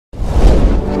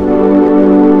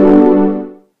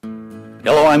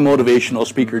I'm motivational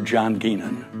speaker John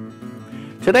Geenen.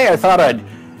 Today I thought I'd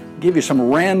give you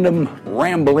some random,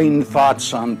 rambling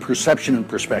thoughts on perception and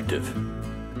perspective.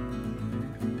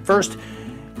 First,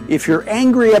 if you're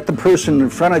angry at the person in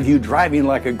front of you driving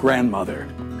like a grandmother,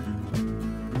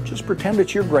 just pretend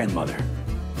it's your grandmother.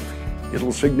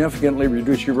 It'll significantly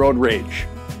reduce your road rage.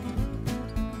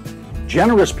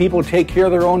 Generous people take care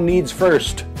of their own needs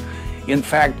first. In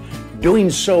fact, doing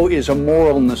so is a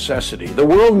moral necessity. The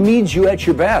world needs you at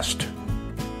your best.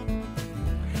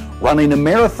 Running a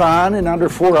marathon in under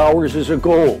 4 hours is a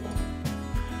goal.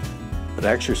 But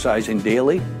exercising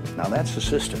daily, now that's the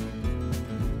system.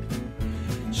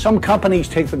 Some companies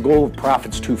take the goal of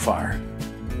profits too far,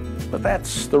 but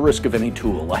that's the risk of any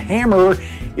tool. A hammer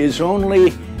is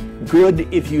only good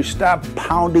if you stop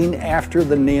pounding after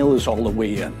the nail is all the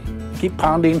way in. Keep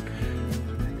pounding,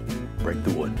 break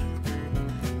the wood.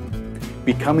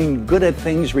 Becoming good at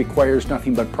things requires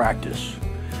nothing but practice.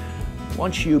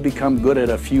 Once you become good at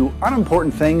a few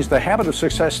unimportant things, the habit of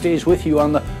success stays with you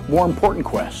on the more important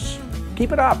quests.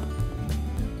 Keep it up.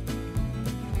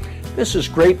 This is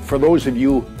great for those of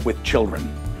you with children.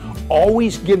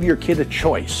 Always give your kid a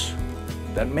choice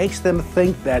that makes them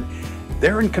think that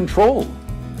they're in control.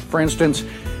 For instance,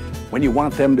 when you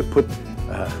want them to put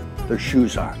their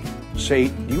shoes on, say,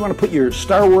 do you want to put your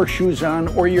Star Wars shoes on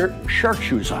or your shark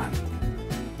shoes on?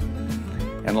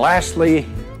 And lastly,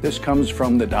 this comes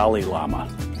from the Dalai Lama.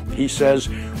 He says,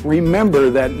 remember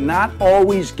that not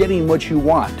always getting what you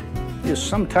want is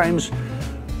sometimes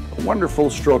a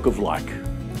wonderful stroke of luck.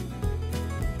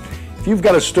 If you've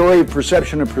got a story of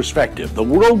perception and perspective, the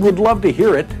world would love to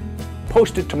hear it.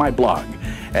 Post it to my blog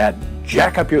at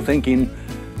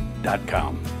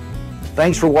jackupyourthinking.com.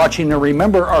 Thanks for watching, and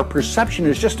remember, our perception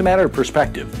is just a matter of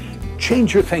perspective.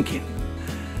 Change your thinking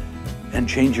and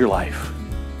change your life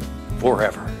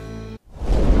forever.